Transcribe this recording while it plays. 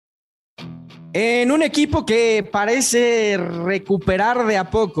En un equipo que parece recuperar de a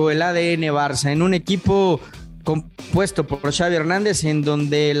poco el ADN Barça, en un equipo compuesto por Xavi Hernández, en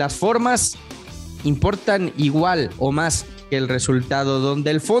donde las formas importan igual o más que el resultado,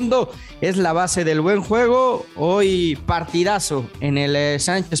 donde el fondo es la base del buen juego. Hoy partidazo en el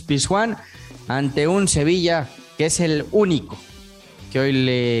Sánchez Pizjuán ante un Sevilla que es el único que hoy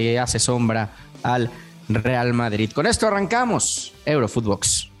le hace sombra al Real Madrid. Con esto arrancamos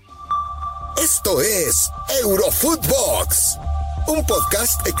Eurofootbox. Esto es Eurofootbox, un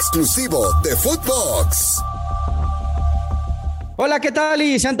podcast exclusivo de Footbox. Hola, ¿qué tal?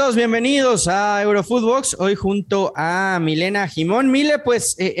 Y sean todos bienvenidos a Eurofootbox, hoy junto a Milena Jimón. Mile,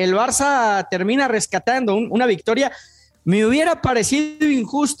 pues el Barça termina rescatando una victoria. Me hubiera parecido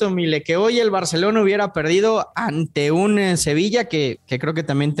injusto, Mile, que hoy el Barcelona hubiera perdido ante un Sevilla que creo que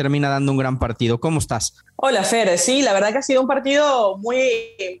también termina dando un gran partido. ¿Cómo estás? Hola, Fer. Sí, la verdad que ha sido un partido muy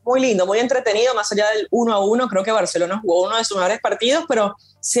lindo, muy entretenido, más allá del 1-1. Creo que Barcelona jugó uno de sus mejores partidos, pero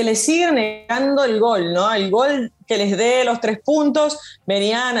se le sigue negando el gol, ¿no? El gol que les dé los 3 puntos.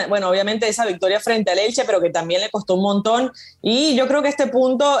 Venían, bueno, obviamente esa victoria frente al Elche, pero que también le costó un montón. Y yo creo que este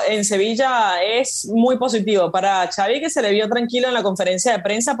punto en Sevilla es muy positivo para Xavi, que se le vio tranquilo en la conferencia de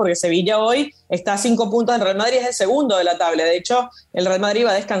prensa, porque Sevilla hoy está a 5 puntos del Real Madrid, es el segundo de la tabla. De hecho, el Real Madrid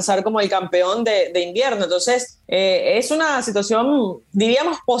va a descansar como el campeón de invierno. Entonces, es una situación,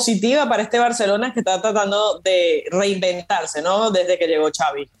 diríamos, positiva para este Barcelona que está tratando de reinventarse, ¿no? Desde que llegó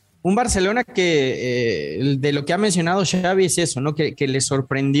Xavi. Un Barcelona que de lo que ha mencionado Xavi es eso, ¿no? Que le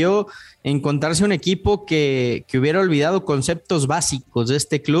sorprendió encontrarse un equipo que hubiera olvidado conceptos básicos de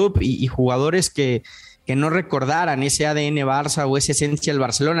este club y jugadores que no recordaran ese ADN Barça o esa esencia del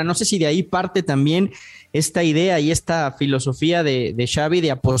Barcelona. No sé si de ahí parte también esta idea y esta filosofía de Xavi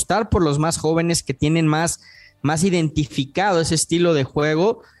de apostar por los más jóvenes que tienen más identificado ese estilo de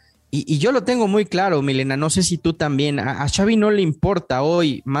juego. Y yo lo tengo muy claro, Milena, no sé si tú también. A Xavi no le importa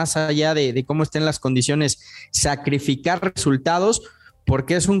hoy, más allá de cómo estén las condiciones, sacrificar resultados,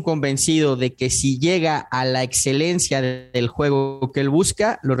 porque es un convencido de que si llega a la excelencia del juego que él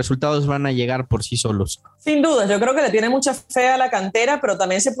busca, los resultados van a llegar por sí solos. Sin duda, yo creo que le tiene mucha fe a la cantera, pero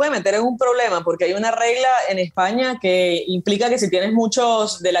también se puede meter en un problema, porque hay una regla en España que implica que si tienes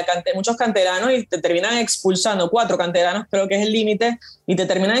muchos canteranos y te terminan expulsando, 4 canteranos creo que es el límite, y te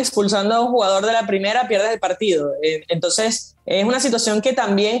terminan expulsando a un jugador de la primera, pierdes el partido. Entonces, es una situación que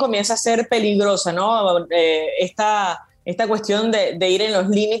también comienza a ser peligrosa, ¿no? Esta cuestión de ir en los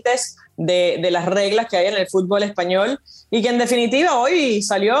límites de las reglas que hay en el fútbol español, y que en definitiva hoy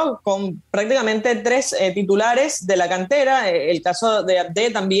salió con prácticamente 3 titulares de la cantera, el caso de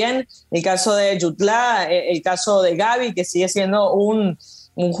Abde también, el caso de Jutla, el caso de Gavi, que sigue siendo un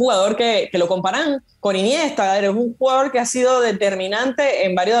jugador que lo comparan con Iniesta. Es un jugador que ha sido determinante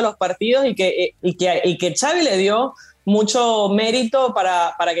en varios de los partidos y que Xavi le dio mucho mérito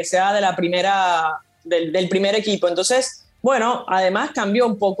para que sea de la primera del primer equipo. Entonces, bueno, además cambió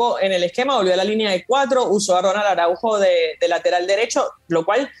un poco en el esquema, volvió a la línea de 4, usó a Ronald Araujo de lateral derecho, lo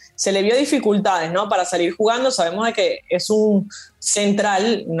cual se le vio dificultades, ¿no? Para salir jugando. Sabemos de que es un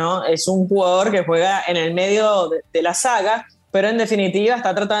central, ¿no? Es un jugador que juega en el medio de la saga, pero en definitiva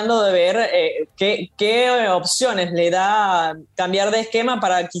está tratando de ver qué opciones le da cambiar de esquema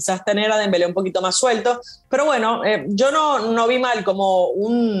para quizás tener a Dembélé un poquito más suelto. Pero bueno, yo no vi mal como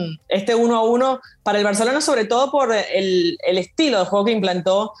este 1-1 para el Barcelona, sobre todo por el estilo de juego que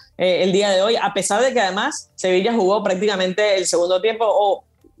implantó el día de hoy, a pesar de que además Sevilla jugó prácticamente el segundo tiempo o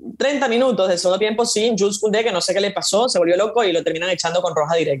 30 minutos del segundo tiempo sin Jules Koundé, que no sé qué le pasó, se volvió loco y lo terminan echando con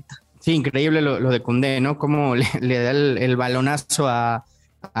roja directa. Sí, increíble lo de Koundé, ¿no? Cómo le da el balonazo a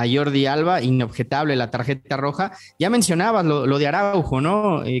Jordi Alba, inobjetable la tarjeta roja. Ya mencionabas lo de Araujo,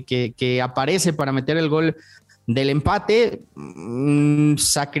 ¿no? Que aparece para meter el gol del empate,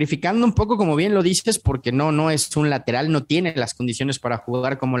 sacrificando un poco, como bien lo dices, porque no es un lateral, no tiene las condiciones para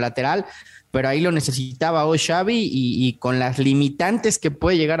jugar como lateral, pero ahí lo necesitaba hoy Xavi y con las limitantes que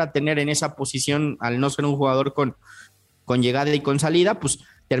puede llegar a tener en esa posición al no ser un jugador con llegada y con salida, pues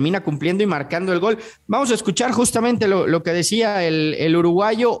termina cumpliendo y marcando el gol. Vamos a escuchar justamente lo que decía el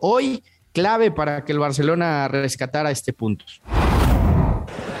uruguayo hoy, clave para que el Barcelona rescatara este punto.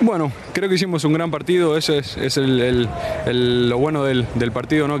 Bueno, creo que hicimos un gran partido, eso es lo bueno del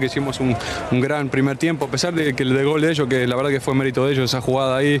partido, ¿no? Que hicimos un gran primer tiempo, a pesar de que el de gol de ellos, que la verdad que fue mérito de ellos, esa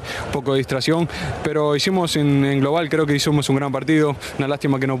jugada ahí, un poco de distracción, pero hicimos en global, creo que hicimos un gran partido. Una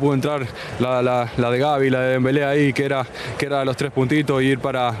lástima que no pudo entrar la de Gavi, la de Dembélé ahí, que era los 3 puntitos y ir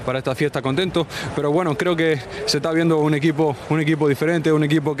para esta fiesta contento, pero bueno, creo que se está viendo un equipo diferente, un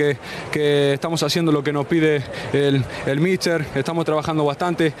equipo que estamos haciendo lo que nos pide el míster, estamos trabajando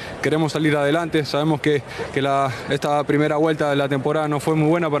bastante, queremos queremos salir adelante. Sabemos que esta primera vuelta de la temporada no fue muy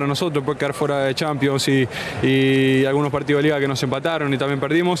buena para nosotros, por quedar fuera de Champions y algunos partidos de Liga que nos empataron y también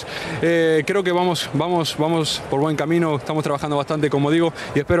perdimos. Creo que vamos por buen camino, estamos trabajando bastante, como digo,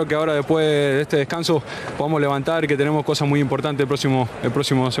 y espero que ahora, después de este descanso, podamos levantar, que tenemos cosas muy importantes el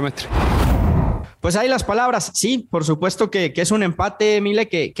próximo semestre. Pues ahí las palabras, sí, por supuesto que es un empate, Mile,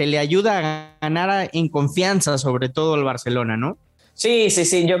 que le ayuda a ganar en confianza, sobre todo el Barcelona, ¿no? Sí,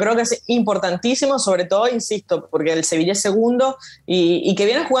 yo creo que es importantísimo, sobre todo, insisto, porque el Sevilla es segundo y que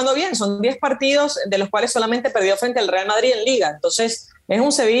viene jugando bien, son 10 partidos de los cuales solamente perdió frente al Real Madrid en Liga, entonces es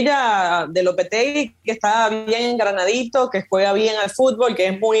un Sevilla de Lopetegui que está bien engranadito, que juega bien al fútbol, que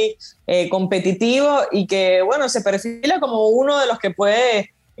es muy competitivo y que, bueno, se perfila como uno de los que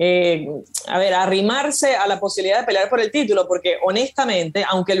puede arrimarse a la posibilidad de pelear por el título, porque honestamente,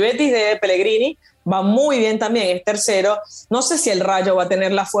 aunque el Betis de Pellegrini va muy bien también, es tercero, no sé si el Rayo va a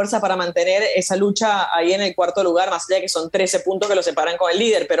tener la fuerza para mantener esa lucha ahí en el cuarto lugar, más allá de que son 13 puntos que lo separan con el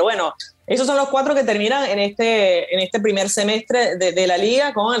líder, pero bueno, esos son los 4 que terminan en este primer semestre de la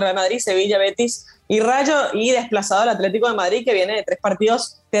Liga, con el Real Madrid, Sevilla, Betis y Rayo, y desplazado al Atlético de Madrid, que viene de 3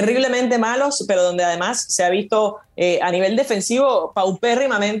 partidos terriblemente malos, pero donde además se ha visto a nivel defensivo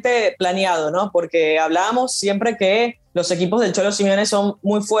paupérrimamente planeado, ¿no? Porque hablábamos siempre que los equipos del Cholo Simeone son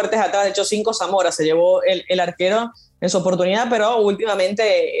muy fuertes atrás. De hecho, 5 Zamora se llevó el arquero en su oportunidad, pero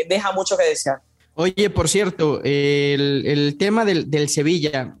últimamente deja mucho que desear. Oye, por cierto, el tema del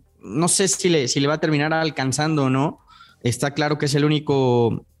Sevilla, no sé si le va a terminar alcanzando o no. Está claro que es el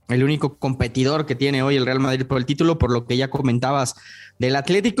único competidor que tiene hoy el Real Madrid por el título, por lo que ya comentabas del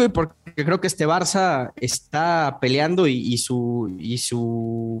Atlético, y porque creo que este Barça está peleando y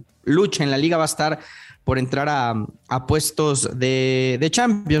su lucha en la Liga va a estar por entrar a puestos de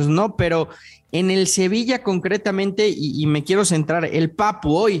Champions, ¿no? Pero en el Sevilla concretamente, y me quiero centrar, el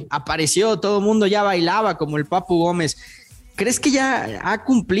Papu hoy apareció, todo el mundo ya bailaba como el Papu Gómez. ¿Crees que ya ha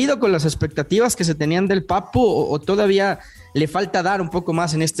cumplido con las expectativas que se tenían del Papu o todavía le falta dar un poco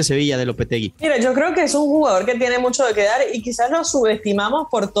más en este Sevilla de Lopetegui? Mira, yo creo que es un jugador que tiene mucho de qué dar y quizás lo subestimamos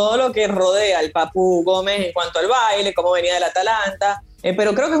por todo lo que rodea al Papu Gómez en cuanto al baile, cómo venía del Atalanta,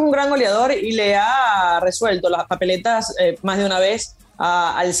 pero creo que es un gran goleador y le ha resuelto las papeletas más de una vez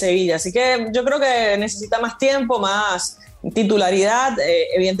al Sevilla, así que yo creo que necesita más tiempo, más titularidad.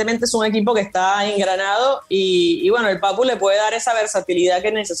 Evidentemente es un equipo que está engranado y bueno, el Papu le puede dar esa versatilidad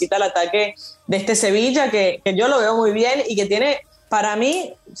que necesita el ataque de este Sevilla, que yo lo veo muy bien y que tiene, para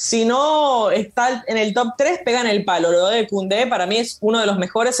mí, si no está en el top 3, pega en el palo. Lo de Koundé para mí es uno de los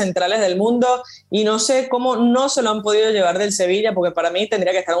mejores centrales del mundo y no sé cómo no se lo han podido llevar del Sevilla, porque para mí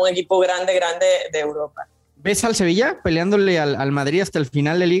tendría que estar un equipo grande de Europa. ¿Ves al Sevilla peleándole al Madrid hasta el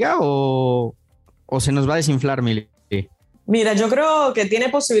final de Liga o se nos va a desinflar, Mili? Mira, yo creo que tiene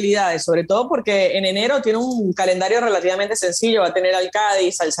posibilidades, sobre todo porque en enero tiene un calendario relativamente sencillo. Va a tener al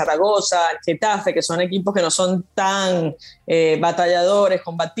Cádiz, al Zaragoza, al Getafe, que son equipos que no son tan batalladores,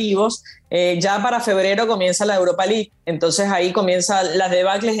 combativos. Ya para febrero comienza la Europa League, entonces ahí comienzan las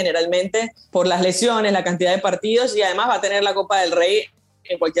debacles generalmente por las lesiones, la cantidad de partidos, y además va a tener la Copa del Rey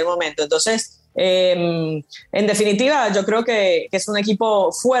en cualquier momento. Entonces, en definitiva, yo creo que es un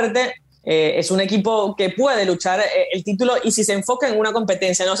equipo fuerte. Es un equipo que puede luchar el título, y si se enfoca en una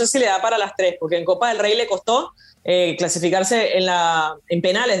competencia, no sé si le da para las 3, porque en Copa del Rey le costó clasificarse en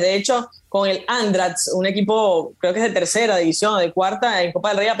penales. De hecho, con el Andratx, un equipo creo que es de tercera división o de cuarta, en Copa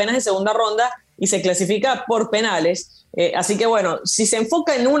del Rey apenas en segunda ronda y se clasifica por penales. Así que bueno, si se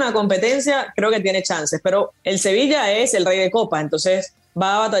enfoca en una competencia, creo que tiene chances, pero el Sevilla es el rey de Copa, entonces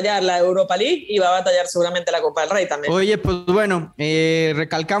va a batallar la Europa League y va a batallar seguramente la Copa del Rey también. Oye, pues bueno,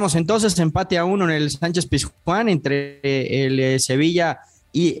 recalcamos entonces empate a 1 en el Sánchez Pizjuán entre el Sevilla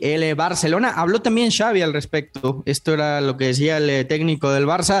y el Barcelona. Habló también Xavi al respecto. Esto era lo que decía el técnico del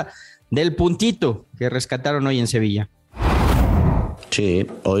Barça, del puntito que rescataron hoy en Sevilla. Sí,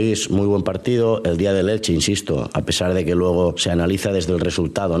 hoy es muy buen partido. El día del Elche, insisto, a pesar de que luego se analiza desde el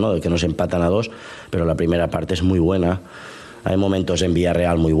resultado, ¿no?, de que nos empatan a 2, pero la primera parte es muy buena. Hay momentos en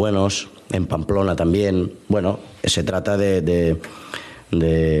Villarreal muy buenos, en Pamplona también. Bueno, se trata de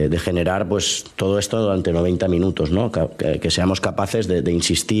generar pues todo esto durante 90 minutos, ¿no? Que seamos capaces de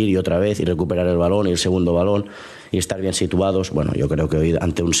insistir y otra vez y recuperar el balón y el segundo balón y estar bien situados. Bueno, yo creo que hoy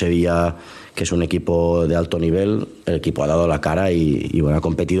ante un Sevilla que es un equipo de alto nivel, el equipo ha dado la cara y bueno, ha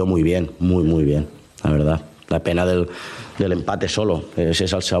competido muy bien, muy bien, la verdad. La pena del empate solo, ese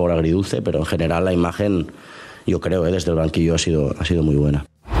es el sabor agridulce, pero en general la imagen, yo creo, desde el banquillo ha sido muy buena.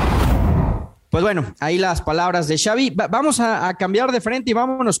 Pues bueno, ahí las palabras de Xavi. Vamos a cambiar de frente y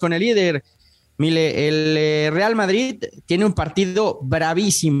vámonos con el líder, Mire, el Real Madrid tiene un partido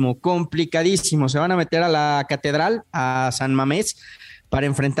bravísimo, complicadísimo. Se van a meter a la Catedral, a San Mamés, para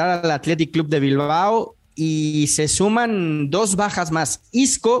enfrentar al Athletic Club de Bilbao y se suman 2 bajas más.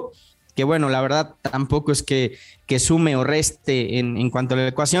 Isco, que bueno, la verdad tampoco es que sume o reste en cuanto a la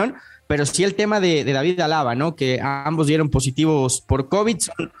ecuación, pero sí el tema de David Alaba, ¿no? Que ambos dieron positivos por COVID.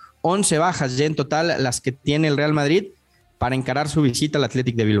 Son 11 bajas ya en total las que tiene el Real Madrid para encarar su visita al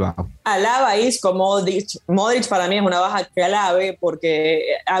Athletic de Bilbao. Alaba, Isco, Modric para mí es una baja clave porque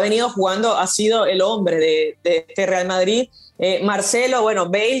ha venido jugando, ha sido el hombre de este Real Madrid. Marcelo, bueno,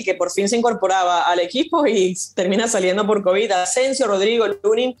 Bale, que por fin se incorporaba al equipo y termina saliendo por COVID, Asensio, Rodrigo,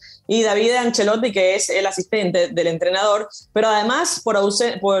 Lunin y David Ancelotti, que es el asistente del entrenador, pero además por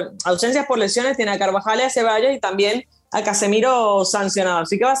ausencias por lesiones tiene a Carvajal y a Ceballos y también a Casemiro sancionado,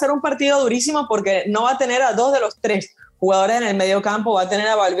 así que va a ser un partido durísimo porque no va a tener a 2 de los 3 jugadores en el medio campo, va a tener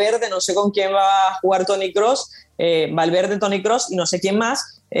a Valverde, no sé con quién va a jugar Toni Kroos, Valverde, Toni Kroos y no sé quién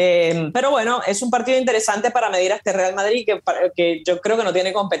más, pero bueno, es un partido interesante para medir a este Real Madrid que yo creo que no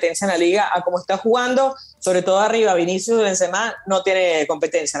tiene competencia en la Liga a cómo está jugando, sobre todo arriba Vinicius y Benzema no tiene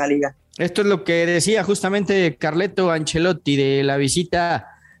competencia en la Liga. Esto es lo que decía justamente Carleto Ancelotti de la visita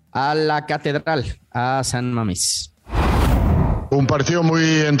a la Catedral, a San Mamés. Un partido muy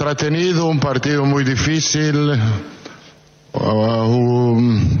entretenido, un partido muy difícil,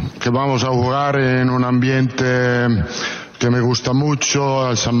 que vamos a jugar en un ambiente que me gusta mucho,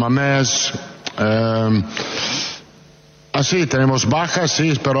 el San Mamés. Así, tenemos bajas,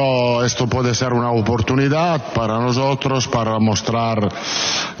 sí, pero esto puede ser una oportunidad para nosotros, para mostrar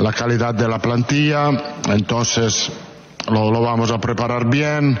la calidad de la plantilla. Entonces, lo vamos a preparar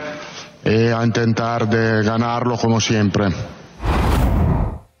bien y a intentar de ganarlo como siempre.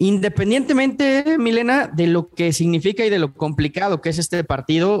 Independientemente, Milena, de lo que significa y de lo complicado que es este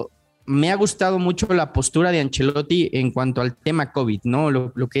partido, me ha gustado mucho la postura de Ancelotti en cuanto al tema COVID, ¿no?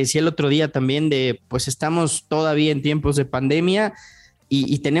 Lo que decía el otro día también de, pues estamos todavía en tiempos de pandemia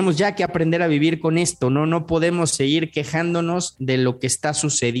y tenemos ya que aprender a vivir con esto, ¿no? No podemos seguir quejándonos de lo que está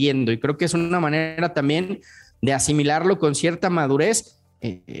sucediendo y creo que es una manera también de asimilarlo con cierta madurez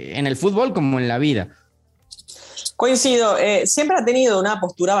en el fútbol como en la vida. Coincido, siempre ha tenido una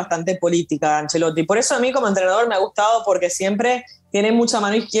postura bastante política Ancelotti, por eso a mí como entrenador me ha gustado porque siempre tiene mucha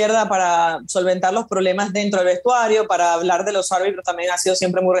mano izquierda para solventar los problemas dentro del vestuario, para hablar de los árbitros también ha sido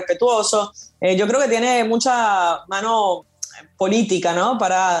siempre muy respetuoso, yo creo que tiene mucha mano política, ¿no?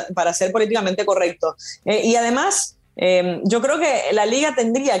 Para ser políticamente correcto, y además yo creo que la Liga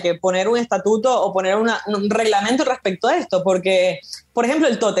tendría que poner un estatuto o poner un reglamento respecto a esto, porque, por ejemplo,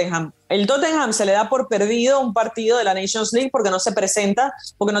 el Tottenham se le da por perdido un partido de la Nations League porque no se presenta,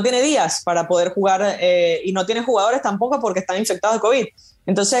 porque no tiene días para poder jugar y no tiene jugadores tampoco porque están infectados de COVID.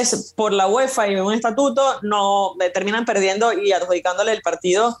 Entonces, por la UEFA y un estatuto, no terminan perdiendo y adjudicándole el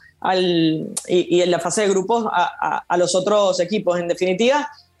partido y en la fase de grupos a los otros equipos. En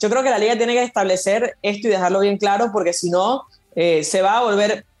definitiva, yo creo que la Liga tiene que establecer esto y dejarlo bien claro porque si no, se va a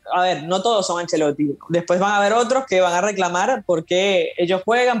volver... A ver, no todos son Ancelotti. Después van a haber otros que van a reclamar por qué ellos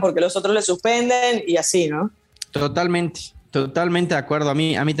juegan, por qué los otros les suspenden y así, ¿no? Totalmente de acuerdo. A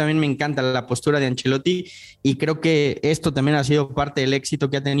mí también me encanta la postura de Ancelotti y creo que esto también ha sido parte del éxito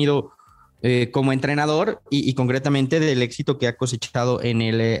que ha tenido como entrenador y concretamente del éxito que ha cosechado en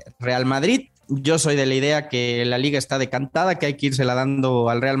el Real Madrid. Yo soy de la idea que la Liga está decantada, que hay que írsela dando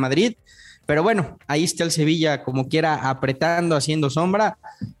al Real Madrid. Pero bueno, ahí está el Sevilla como quiera apretando, haciendo sombra.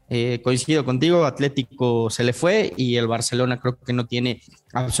 Coincido contigo, Atlético se le fue y el Barcelona creo que no tiene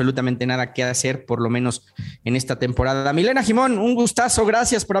absolutamente nada que hacer, por lo menos en esta temporada. Milena Jimón, un gustazo,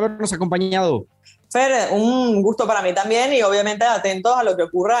 gracias por habernos acompañado. Fer, un gusto para mí también y obviamente atentos a lo que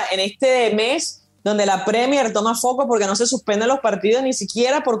ocurra en este mes donde la Premier toma foco porque no se suspenden los partidos ni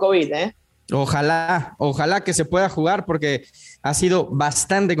siquiera por COVID, ¿eh? Ojalá que se pueda jugar porque ha sido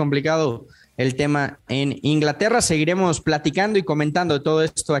bastante complicado el tema en Inglaterra. Seguiremos platicando y comentando de todo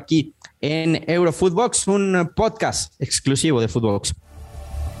esto aquí en Eurofootbox, un podcast exclusivo de Footbox.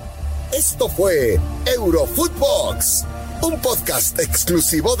 Esto fue Eurofootbox, un podcast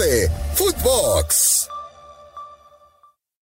exclusivo de Footbox.